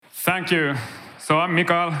Thank you. So I'm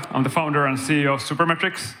Mikael. I'm the founder and CEO of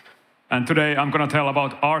Supermetrics. And today I'm going to tell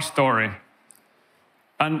about our story.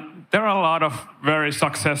 And there are a lot of very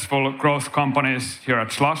successful growth companies here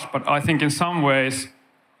at Slush, but I think in some ways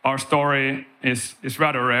our story is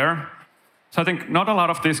rather rare. So I think not a lot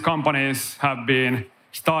of these companies have been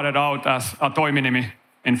started out as a toiminimi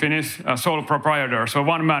in Finnish, a sole proprietor. So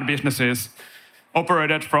one-man businesses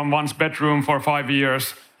operated from one's bedroom for 5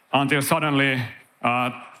 years until suddenly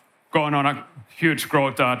going on a huge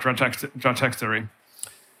growth trajectory.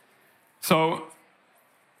 So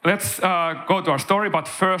let's go to our story, but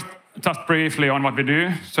first, just briefly on what we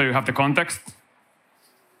do, so you have the context.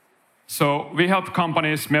 So we help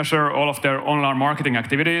companies measure all of their online marketing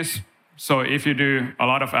activities. So if you do a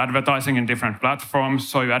lot of advertising in different platforms,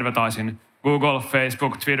 so you advertise in Google,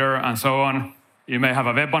 Facebook, Twitter, and so on, you may have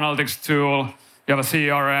a web analytics tool, you have a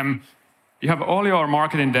CRM, you have all your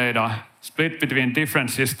marketing data split between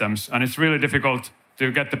different systems, and it's really difficult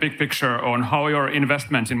to get the big picture on how your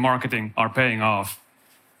investments in marketing are paying off.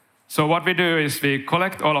 So what we do is we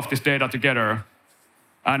collect all of this data together,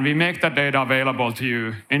 and we make that data available to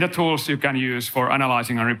you in the tools you can use for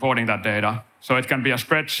analyzing and reporting that data. So it can be a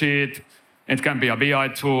spreadsheet, it can be a BI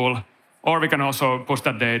tool, or we can also push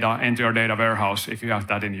that data into your data warehouse if you have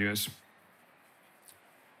that in use.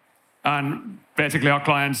 And basically our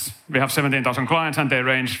clients, we have 17,000 clients, and they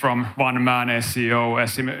range from one-man SEO,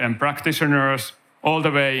 SEM practitioners, all the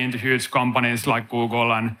way into huge companies like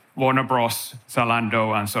Google and Warner Bros,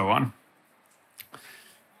 Zalando, and so on.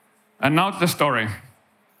 And now to the story.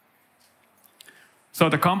 So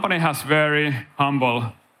the company has very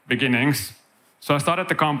humble beginnings. So I started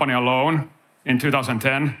the company alone in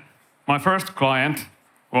 2010. My first client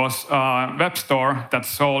was a web store that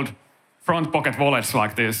sold front pocket wallets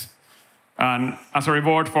like this. And as a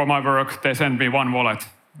reward for my work, they sent me one wallet.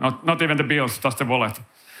 Not even the bills, just the wallet.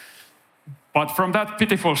 But from that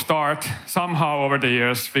pitiful start, somehow over the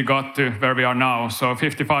years, we got to where we are now. So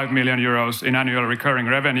 55 million euros in annual recurring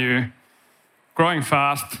revenue, growing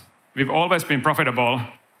fast. We've always been profitable.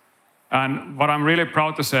 And what I'm really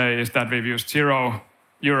proud to say is that we've used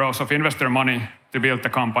 €0 of investor money to build the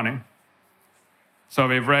company. So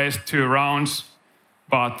we've raised 2 rounds,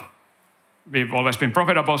 but we've always been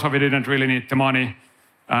profitable, so we didn't really need the money.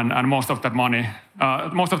 And most of that money,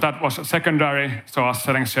 most of that was secondary, so us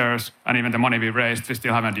selling shares, and even the money we raised, we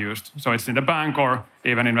still haven't used. So it's in the bank or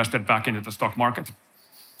even invested back into the stock market.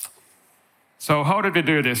 So how did we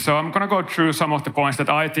do this? So I'm going to go through some of the points that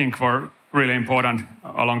I think were really important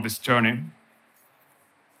along this journey.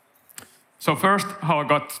 So first, how I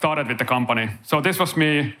got started with the company. So this was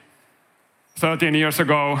me 13 years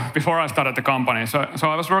ago, before I started the company. So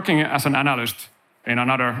I was working as an analyst in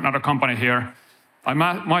another company here.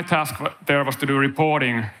 My task there was to do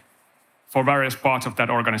reporting for various parts of that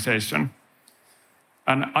organization.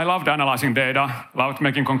 And I loved analyzing data, loved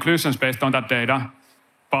making conclusions based on that data,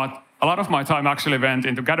 but a lot of my time actually went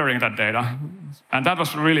into gathering that data, and that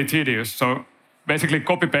was really tedious. So basically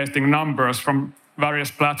copy-pasting numbers from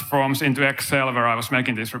various platforms into Excel where I was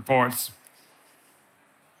making these reports.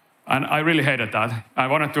 And I really hated that. I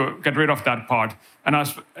wanted to get rid of that part. And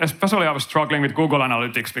especially I was struggling with Google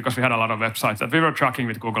Analytics because we had a lot of websites that we were tracking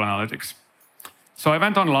with Google Analytics. So I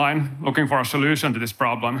went online looking for a solution to this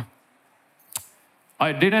problem.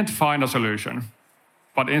 I didn't find a solution,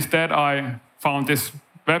 but instead I found this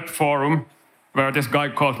web forum where this guy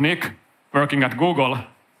called Nick, working at Google,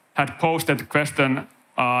 had posted the question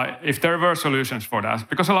if there were solutions for that.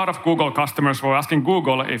 Because a lot of Google customers were asking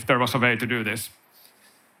Google if there was a way to do this.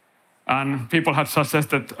 And people had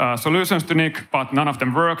suggested solutions to Nick, but none of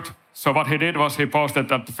them worked. So what he did was he posted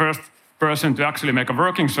that the first person to actually make a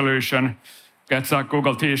working solution gets a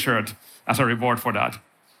Google t-shirt as a reward for that.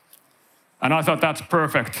 And I thought that's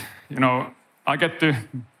perfect. You know, I get to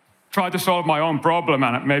try to solve my own problem,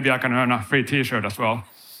 and maybe I can earn a free t-shirt as well.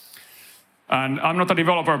 And I'm not a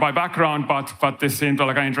developer by background, but this seemed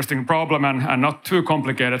like an interesting problem and not too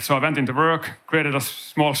complicated. So I went into work, created a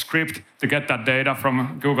small script to get that data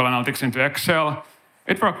from Google Analytics into Excel.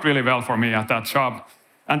 It worked really well for me at that job.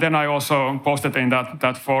 And then I also posted in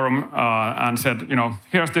that forum and said, you know,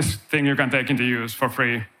 here's this thing you can take into use for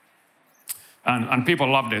free. And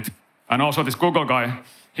people loved it. And also this Google guy,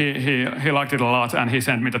 he liked it a lot, and he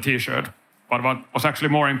sent me the t-shirt. But what was actually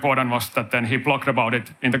more important was that then he blogged about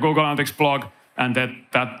it in the Google Analytics blog, and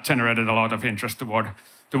that generated a lot of interest toward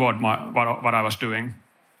what I was doing.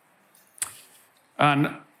 And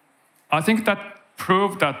I think that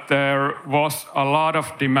proved that there was a lot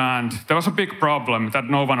of demand. There was a big problem that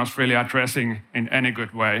no one was really addressing in any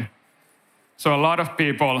good way. So a lot of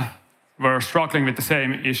people were struggling with the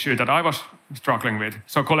same issue that I was struggling with.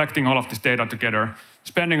 So collecting all of this data together,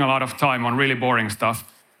 spending a lot of time on really boring stuff.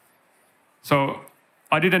 So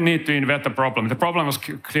I didn't need to invent the problem. The problem was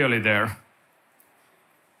clearly there.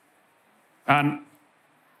 And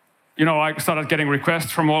I started getting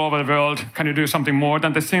requests from all over the world. Can you do something more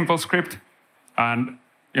than the simple script? And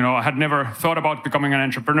I had never thought about becoming an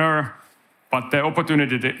entrepreneur, but the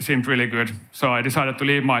opportunity seemed really good. So I decided to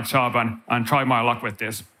leave my job and try my luck with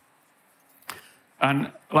this.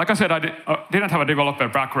 And like I said, I didn't have a developer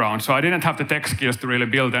background, so I didn't have the tech skills to really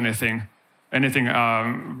build anything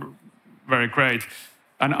very great.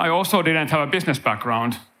 And I also didn't have a business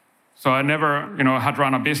background, so I never had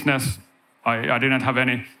run a business. I didn't have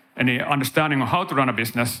any understanding of how to run a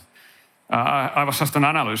business. I was just an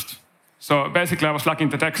analyst. So basically, I was lacking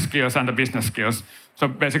the tech skills and the business skills. So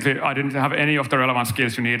basically, I didn't have any of the relevant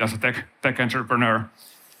skills you need as a tech entrepreneur.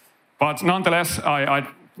 But nonetheless, I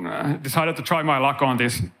decided to try my luck on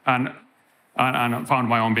this and found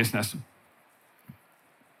my own business.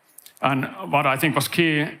 And what I think was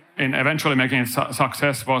key in eventually making it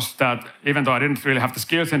success was that even though I didn't really have the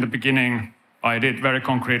skills in the beginning, I did very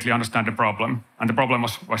concretely understand the problem. And the problem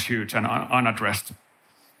was huge and unaddressed.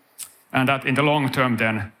 And that in the long term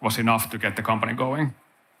then was enough to get the company going.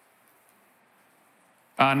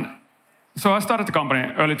 And so I started the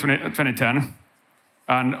company early 2010.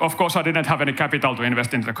 And of course, I didn't have any capital to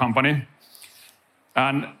invest into the company.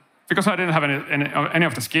 And because I didn't have any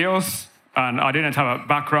of the skills, and I didn't have a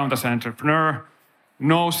background as an entrepreneur,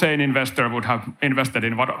 no sane investor would have invested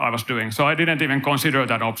in what I was doing. So I didn't even consider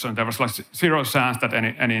that option. There was like zero chance that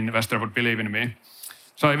any investor would believe in me.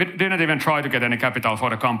 So I didn't even try to get any capital for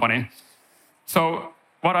the company. So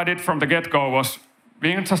what I did from the get-go was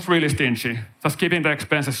being just really stingy, just keeping the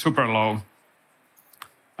expenses super low.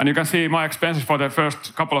 And you can see my expenses for the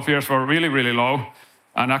first couple of years were really, really low.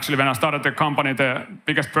 And actually, when I started the company, the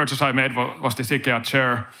biggest purchase I made was this IKEA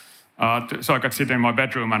chair, so I could sit in my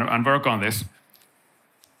bedroom and work on this.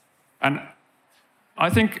 And I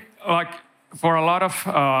think, like for a lot of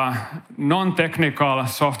non-technical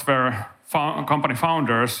software company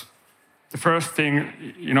founders, the first thing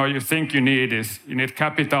you think you need is you need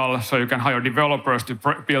capital so you can hire developers to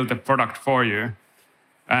build the product for you.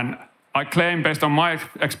 And I claim, based on my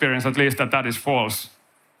experience at least, that is false.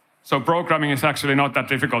 So programming is actually not that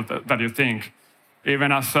difficult that you think.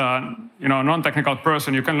 Even as a non-technical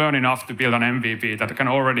person, you can learn enough to build an MVP that can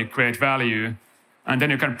already create value. And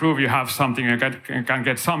then you can prove you have something, you can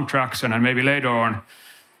get some traction, and maybe later on,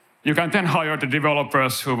 you can then hire the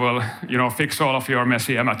developers who will fix all of your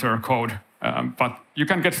messy amateur code. But you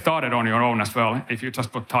can get started on your own as well if you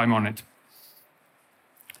just put time on it.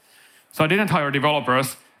 So I didn't hire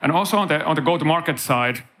developers. And also on the go-to-market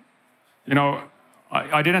side,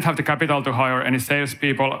 I didn't have the capital to hire any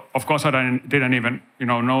salespeople. Of course, I didn't even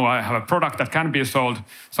know I have a product that can be sold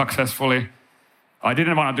successfully. I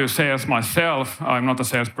didn't want to do sales myself. I'm not a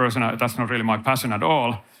salesperson. That's not really my passion at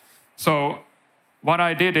all. So what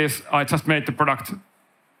I did is I just made the product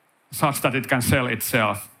such that it can sell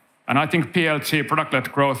itself. And I think PLG,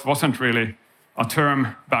 product-led growth, wasn't really a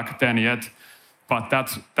term back then yet, but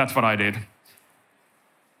that's what I did.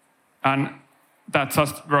 And that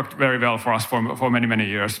just worked very well for us for many, many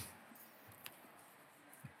years.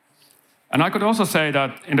 And I could also say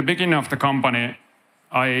that in the beginning of the company,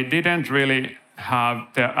 I didn't really have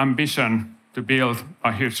the ambition to build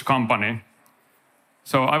a huge company.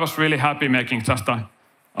 So I was really happy making just a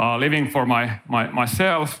living for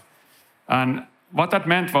myself. And what that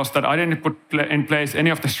meant was that I didn't put in place any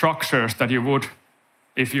of the structures that you would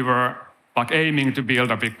if you were like aiming to build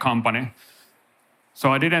a big company.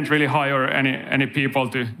 So I didn't really hire any people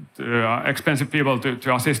expensive people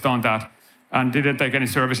to assist on that, and didn't take any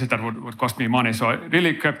services that would cost me money. So I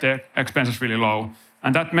really kept the expenses really low.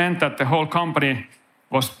 And that meant that the whole company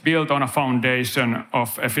was built on a foundation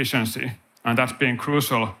of efficiency. And that's been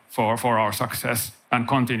crucial for our success and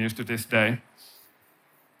continues to this day.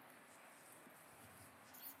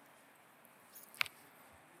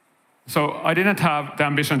 So I didn't have the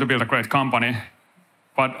ambition to build a great company,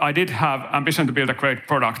 but I did have ambition to build a great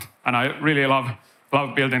product. And I really love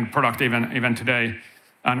building product even today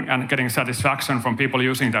and getting satisfaction from people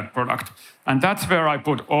using that product. And that's where I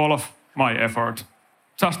put all of my effort,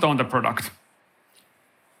 just on the product.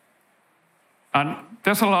 And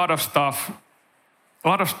there's a lot of stuff, a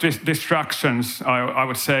lot of distractions, I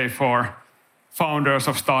would say, for founders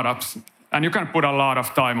of startups. And you can put a lot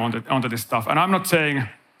of time onto this stuff. And I'm not saying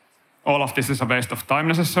all of this is a waste of time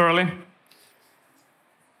necessarily.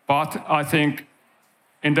 But I think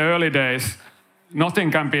in the early days,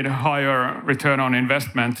 nothing can be a higher return on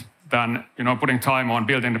investment than putting time on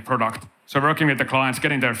building the product. So working with the clients,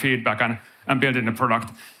 getting their feedback and building the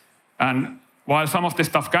product. And while some of this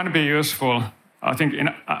stuff can be useful, I think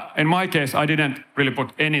in my case, I didn't really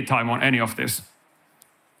put any time on any of this.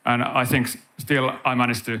 And I think still I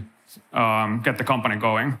managed to get the company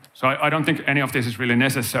going. So I don't think any of this is really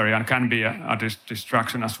necessary and can be a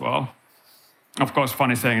distraction as well. Of course,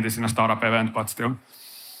 funny saying this in a startup event, but still.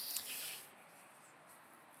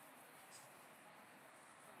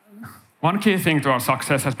 One key thing to our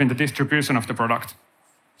success has been the distribution of the product.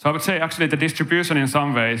 So I would say actually the distribution in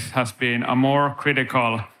some ways has been a more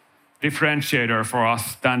critical differentiator for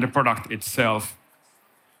us than the product itself.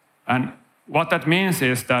 And what that means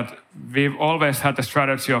is that we've always had the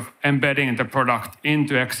strategy of embedding the product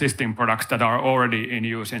into existing products that are already in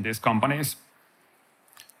use in these companies.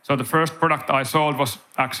 So the first product I sold was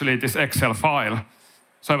actually this Excel file.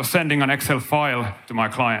 So I was sending an Excel file to my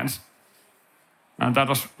clients. And that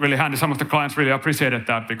was really handy. Some of the clients really appreciated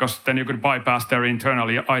that because then you could bypass their internal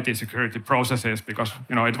IT security processes because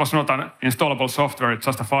it was not an installable software, it's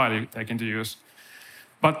just a file you take into use.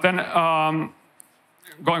 But then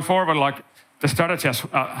going forward, the strategy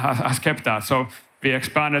has kept that. So we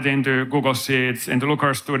expanded into Google Sheets, into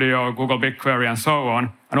Looker Studio, Google BigQuery, and so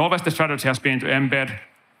on. And always the strategy has been to embed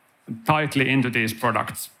tightly into these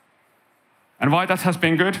products. And why that has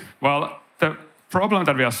been good? Well, the problem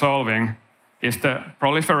that we are solving is the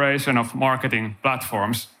proliferation of marketing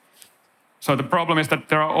platforms. So the problem is that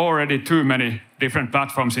there are already too many different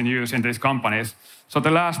platforms in use in these companies. So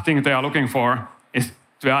the last thing they are looking for is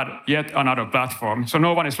to add yet another platform. So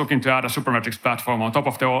no one is looking to add a Supermetrics platform on top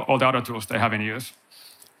of all the other tools they have in use.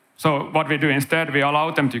 So what we do instead, we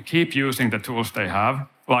allow them to keep using the tools they have,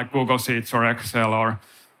 like Google Sheets or Excel or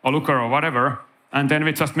Looker or whatever, and then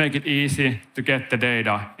we just make it easy to get the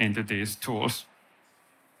data into these tools.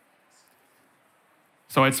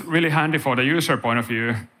 So it's really handy for the user point of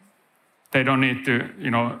view. They don't need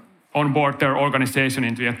to, onboard their organization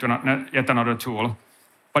into yet another tool.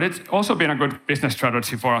 But it's also been a good business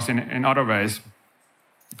strategy for us in other ways.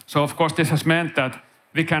 So of course, this has meant that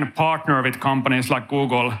we can partner with companies like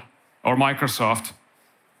Google or Microsoft,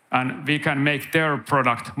 and we can make their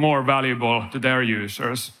product more valuable to their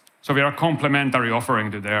users. So we are a complementary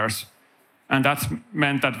offering to theirs. And that's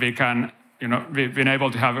meant that we can, we've been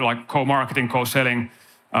able to have co-marketing, co-selling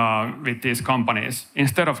with these companies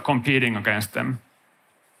instead of competing against them.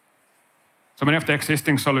 So many of the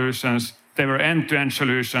existing solutions, they were end-to-end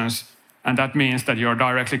solutions, and that means that you're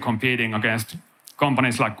directly competing against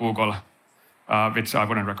companies like Google, which I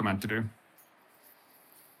wouldn't recommend to do.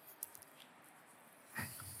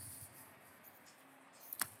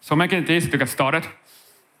 So making it easy to get started.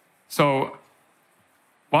 So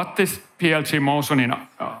what this PLG motion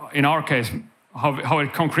in our case, how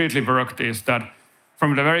it concretely worked is that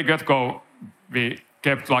from the very get-go, we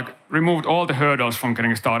kept removed all the hurdles from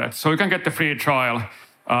getting started. So you can get the free trial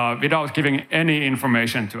without giving any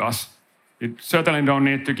information to us. You certainly don't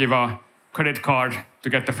need to give a credit card to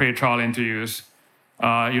get the free trial into use.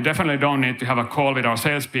 You definitely don't need to have a call with our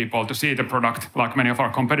salespeople to see the product like many of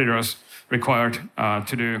our competitors required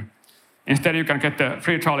to do. Instead, you can get the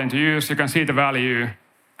free trial into use, you can see the value,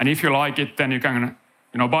 and if you like it, then you can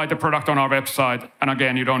buy the product on our website, and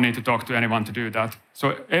again, you don't need to talk to anyone to do that.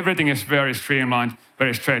 So everything is very streamlined,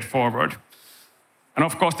 very straightforward. And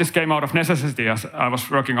of course, this came out of necessity. As I was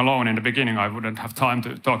working alone in the beginning, I wouldn't have time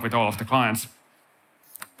to talk with all of the clients.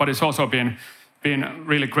 But it's also been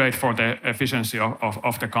really great for the efficiency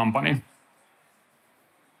of the company.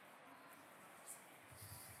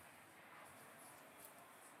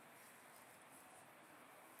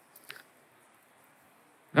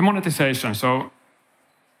 The monetization. So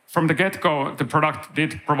from the get-go, the product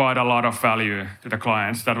did provide a lot of value to the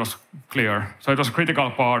clients. That was clear. So it was a critical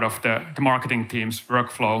part of the marketing team's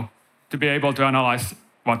workflow to be able to analyze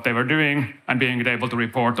what they were doing and being able to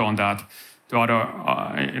report on that to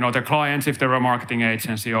other, their clients if they were a marketing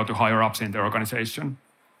agency or to higher ups in their organization.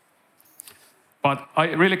 But I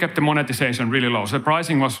really kept the monetization really low. So the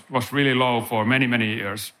pricing was really low for many, many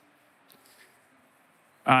years.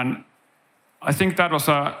 And I think that was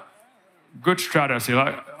a good strategy.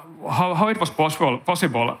 How it was possible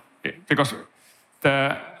because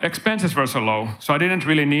the expenses were so low, so I didn't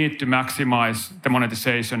really need to maximize the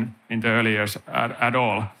monetization in the early years at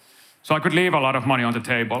all. So I could leave a lot of money on the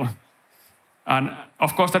table. And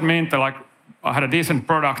of course that meant that I had a decent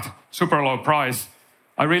product, super low price,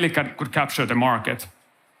 I really could capture the market.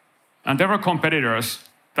 And there were competitors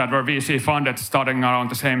that were VC funded starting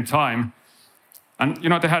around the same time. And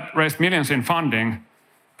they had raised millions in funding,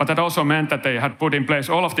 but that also meant that they had put in place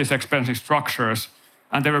all of these expensive structures,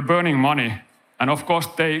 and they were burning money. And of course,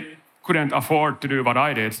 they couldn't afford to do what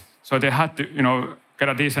I did. So they had to, get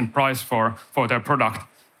a decent price for their product.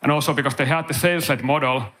 And also because they had the sales-led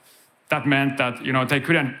model, that meant that, they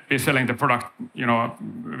couldn't be selling the product,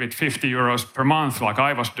 with 50 euros per month like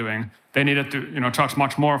I was doing. They needed to, charge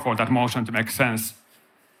much more for that motion to make sense.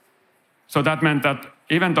 So that meant that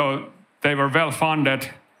even though they were well-funded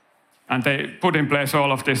and they put in place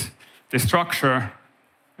all of this structure,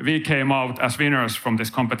 we came out as winners from this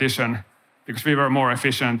competition because we were more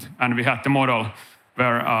efficient and we had the model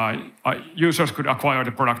where users could acquire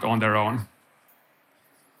the product on their own.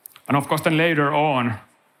 And of course, then later on,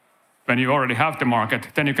 when you already have the market,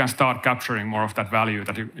 then you can start capturing more of that value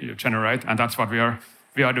that you generate, and that's what we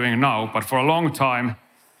are doing now. But for a long time,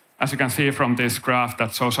 as you can see from this graph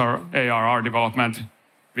that shows our ARR development,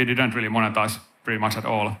 we didn't really monetize pretty much at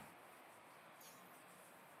all.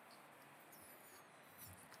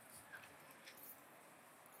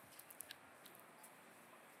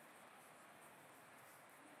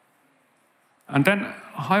 And then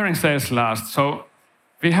hiring sales last. So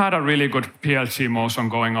we had a really good PLG motion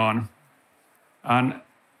going on. And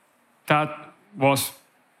that was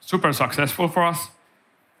super successful for us.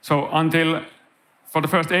 So for the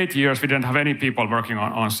first 8 years, we didn't have any people working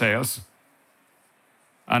on sales.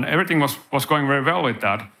 And everything was going very well with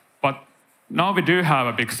that. But now we do have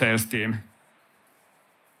a big sales team.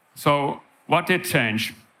 So what did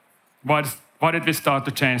change? Why did we start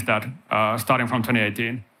to change that starting from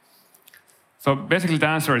 2018? So basically the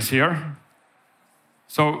answer is here.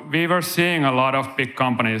 So we were seeing a lot of big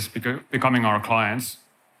companies becoming our clients.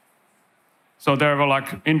 So there were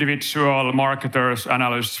like individual marketers,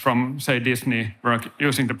 analysts from, say, Disney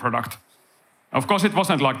using the product. Of course, it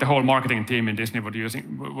wasn't like the whole marketing team in Disney would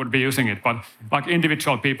be using it, but like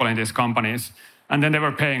individual people in these companies. And then they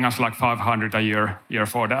were paying us like $500 a year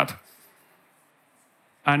for that.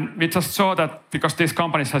 And we just saw that because these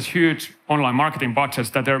companies have huge online marketing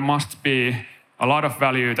budgets, that there must be a lot of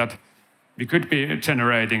value that we could be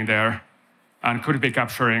generating there and could be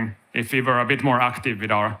capturing if we were a bit more active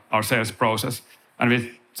with our sales process. And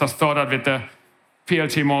we just thought that with the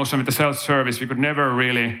PLG motion, with the self-service, we could never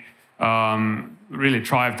really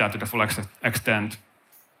drive that to the full extent.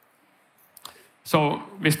 So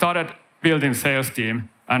we started building sales team.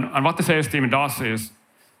 And what the sales team does is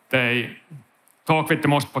they talk with the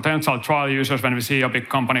most potential trial users when we see a big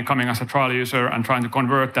company coming as a trial user and trying to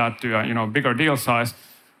convert that to a bigger deal size.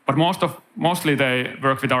 But mostly they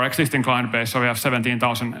work with our existing client base, so we have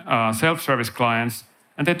 17,000 self-service clients,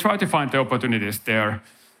 and they try to find the opportunities there.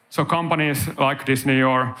 So companies like Disney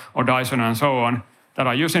or Dyson and so on that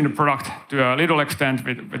are using the product to a little extent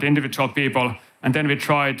with individual people, and then we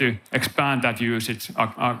try to expand that usage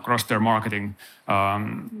across their marketing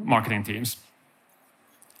teams.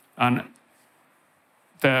 And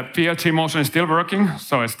the PLG motion is still working,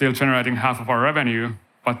 so it's still generating half of our revenue,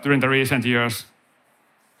 but during the recent years,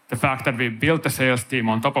 the fact that we built the sales team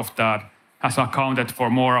on top of that has accounted for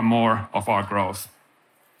more and more of our growth.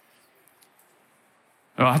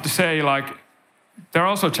 I have to say, there are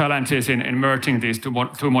also challenges in merging these two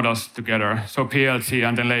models together, so PLG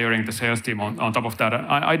and then layering the sales team on top of that.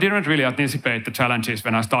 I didn't really anticipate the challenges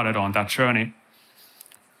when I started on that journey.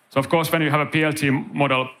 So of course, when you have a PLG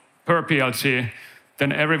model per PLG,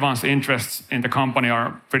 then everyone's interests in the company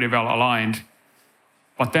are pretty well aligned.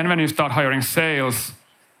 But then when you start hiring sales,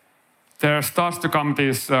 there starts to come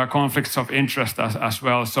these conflicts of interest as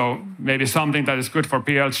well. So maybe something that is good for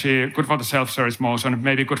PLG, good for the self-service motion,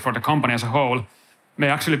 maybe good for the company as a whole, may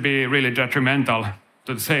actually be really detrimental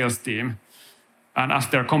to the sales team. And as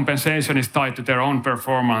their compensation is tied to their own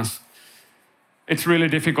performance, it's really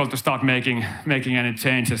difficult to start making any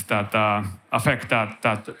changes that affect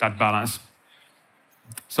that balance.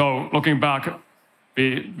 So looking back,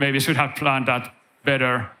 we maybe should have planned that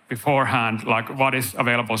better beforehand, like what is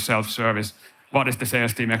available self-service, what is the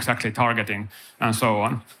sales team exactly targeting, and so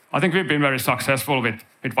on. I think we've been very successful with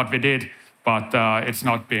what we did, but it's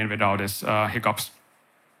not been without its hiccups.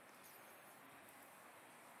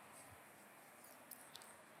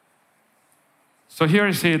 So here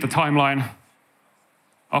you see the timeline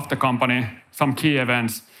of the company, some key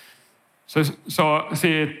events. So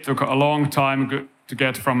see, it took a long time to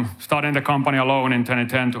get from starting the company alone in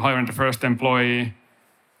 2010 to hiring the first employee,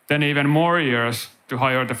 then even more years to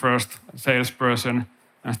hire the first salesperson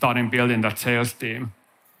and starting building that sales team.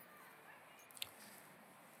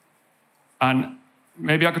 And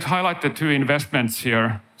maybe I could highlight the two investments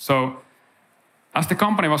here. So as the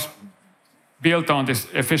company was built on this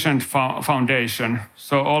efficient foundation,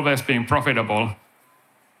 so always being profitable,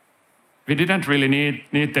 we didn't really need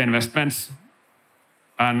the investments.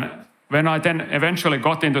 And when I then eventually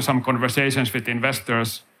got into some conversations with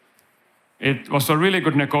investors, it was a really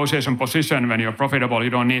good negotiation position. When you're profitable, you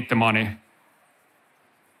don't need the money.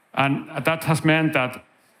 And that has meant that,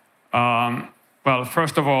 well,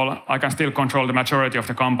 first of all, I can still control the majority of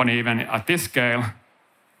the company even at this scale,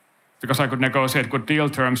 because I could negotiate good deal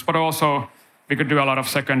terms, but also we could do a lot of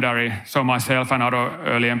secondary, so myself and other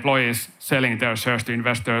early employees selling their shares to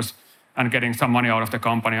investors and getting some money out of the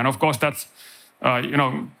company. And of course, that's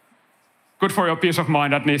good for your peace of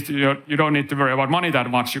mind. At least you don't need to worry about money that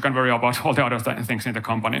much. You can worry about all the other things in the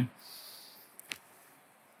company.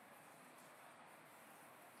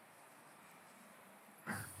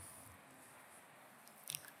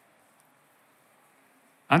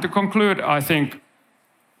 And to conclude, I think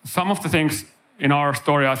some of the things in our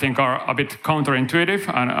story, I think, are a bit counterintuitive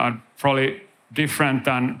and are probably different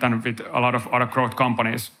than with a lot of other growth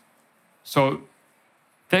companies. So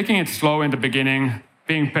taking it slow in the beginning,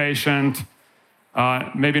 being patient,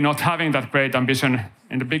 maybe not having that great ambition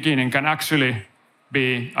in the beginning can actually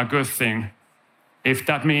be a good thing. If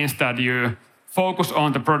that means that you focus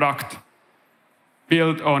on the product,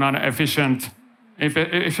 build on an efficient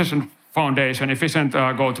foundation, efficient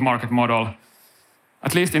go-to-market model.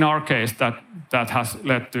 At least in our case, that has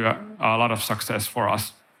led to a lot of success for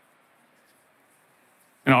us.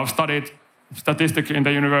 I've studied statistics in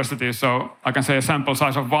the university, so I can say a sample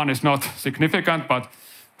size of 1 is not significant, but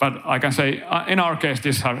I can say in our case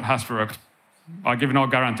this has worked. I give no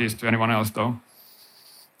guarantees to anyone else, though.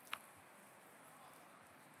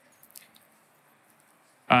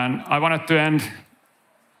 And I wanted to end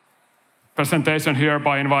presentation here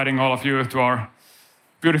by inviting all of you to our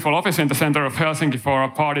beautiful office in the center of Helsinki for a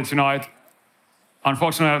party tonight.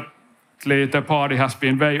 Unfortunately, the party has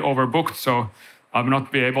been way overbooked, so I will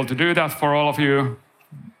not be able to do that for all of you.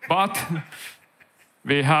 But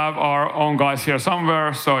we have our own guys here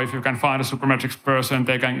somewhere, so if you can find a Supermetrics person,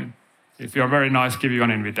 they can, if you're very nice, give you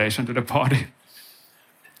an invitation to the party.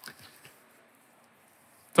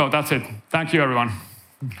 So that's it. Thank you, everyone.